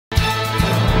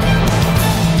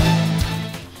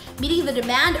the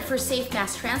demand for safe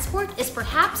mass transport is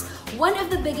perhaps one of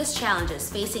the biggest challenges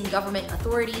facing government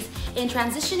authorities in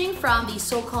transitioning from the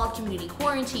so-called community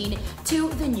quarantine to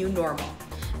the new normal.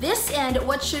 This and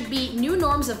what should be new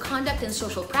norms of conduct and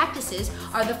social practices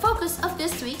are the focus of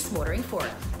this week's Motoring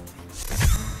Forum.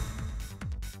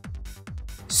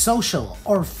 Social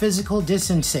or physical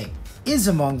distancing is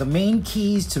among the main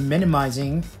keys to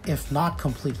minimizing, if not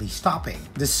completely stopping,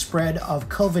 the spread of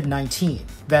COVID-19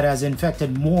 that has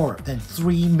infected more than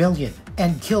 3 million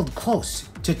and killed close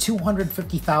to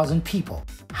 250,000 people.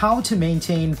 How to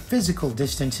maintain physical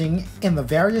distancing in the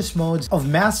various modes of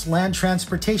mass land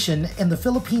transportation in the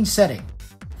Philippine setting,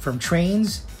 from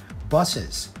trains,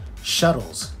 buses,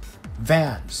 shuttles,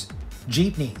 vans,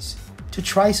 jeepneys, to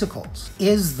tricycles,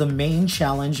 is the main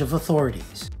challenge of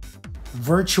authorities.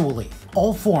 Virtually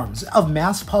all forms of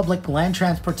mass public land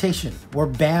transportation were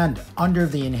banned under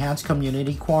the Enhanced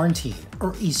Community Quarantine,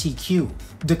 or ECQ,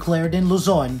 declared in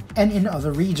Luzon and in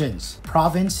other regions,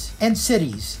 province, and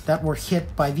cities that were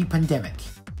hit by the pandemic.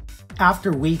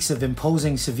 After weeks of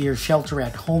imposing severe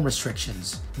shelter-at-home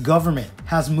restrictions, government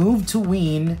has moved to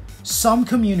wean some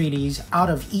communities out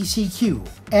of ECQ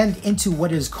and into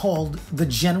what is called the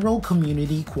General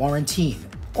Community Quarantine,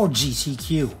 or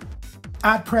GCQ.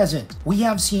 At present, we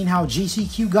have seen how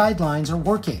GCQ guidelines are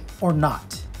working, or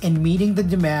not, in meeting the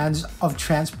demands of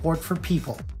transport for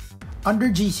people. Under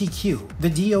GCQ,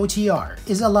 the DOTR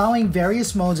is allowing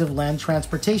various modes of land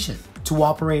transportation to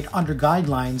operate under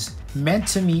guidelines meant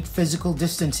to meet physical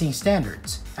distancing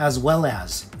standards, as well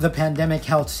as the pandemic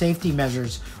health safety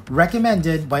measures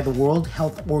recommended by the World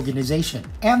Health Organization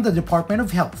and the Department of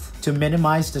Health to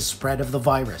minimize the spread of the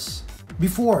virus.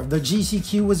 Before the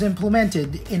GCQ was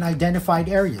implemented in identified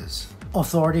areas,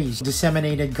 authorities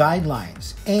disseminated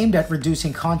guidelines aimed at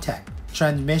reducing contact,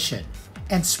 transmission,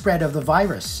 and spread of the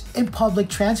virus in public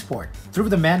transport through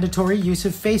the mandatory use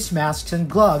of face masks and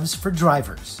gloves for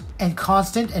drivers, and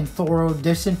constant and thorough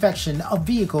disinfection of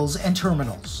vehicles and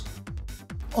terminals.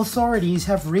 Authorities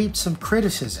have reaped some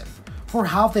criticism for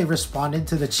how they responded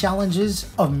to the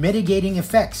challenges of mitigating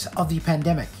effects of the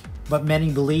pandemic, but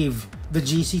many believe the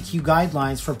GCQ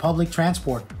guidelines for public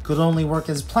transport could only work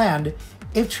as planned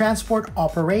if transport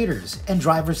operators and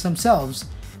drivers themselves,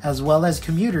 as well as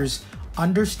commuters,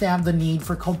 understand the need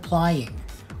for complying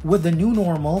with the new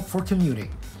normal for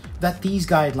commuting, that these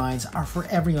guidelines are for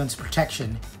everyone's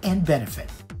protection and benefit.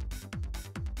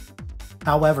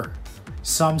 However,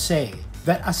 some say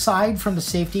that aside from the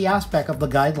safety aspect of the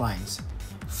guidelines,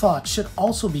 thought should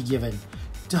also be given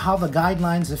to how the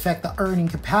guidelines affect the earning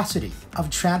capacity of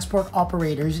transport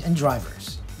operators and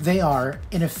drivers. They are,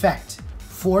 in effect,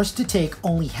 forced to take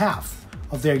only half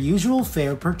of their usual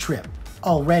fare per trip.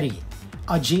 Already,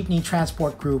 a jeepney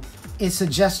transport group is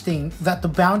suggesting that the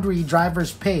boundary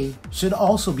driver's pay should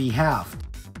also be halved.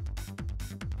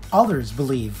 Others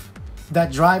believe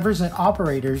that drivers and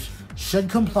operators should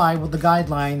comply with the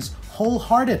guidelines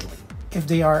wholeheartedly if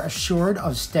they are assured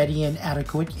of steady and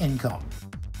adequate income.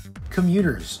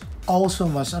 Commuters also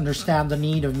must understand the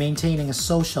need of maintaining a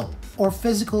social or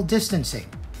physical distancing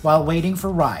while waiting for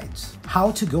rides.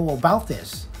 How to go about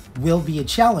this will be a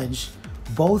challenge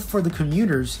both for the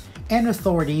commuters and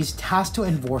authorities tasked to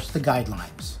enforce the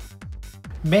guidelines.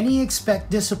 Many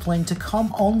expect discipline to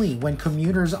come only when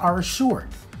commuters are assured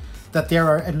that there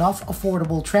are enough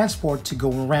affordable transport to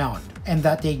go around and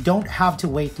that they don't have to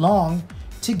wait long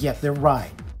to get their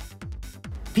ride.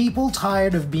 People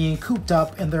tired of being cooped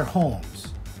up in their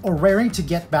homes or raring to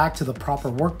get back to the proper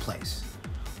workplace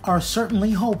are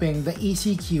certainly hoping the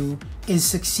ECQ is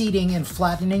succeeding in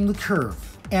flattening the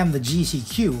curve, and the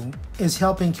GCQ is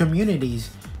helping communities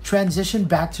transition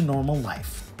back to normal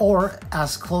life, or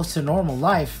as close to normal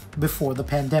life before the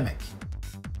pandemic.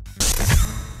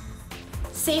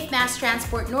 Safe mass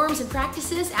transport norms and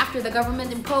practices after the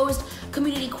government-imposed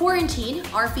community quarantine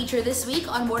are featured this week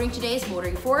on Motoring Today's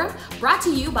Motoring Forum, brought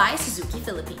to you by Suzuki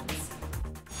Philippines.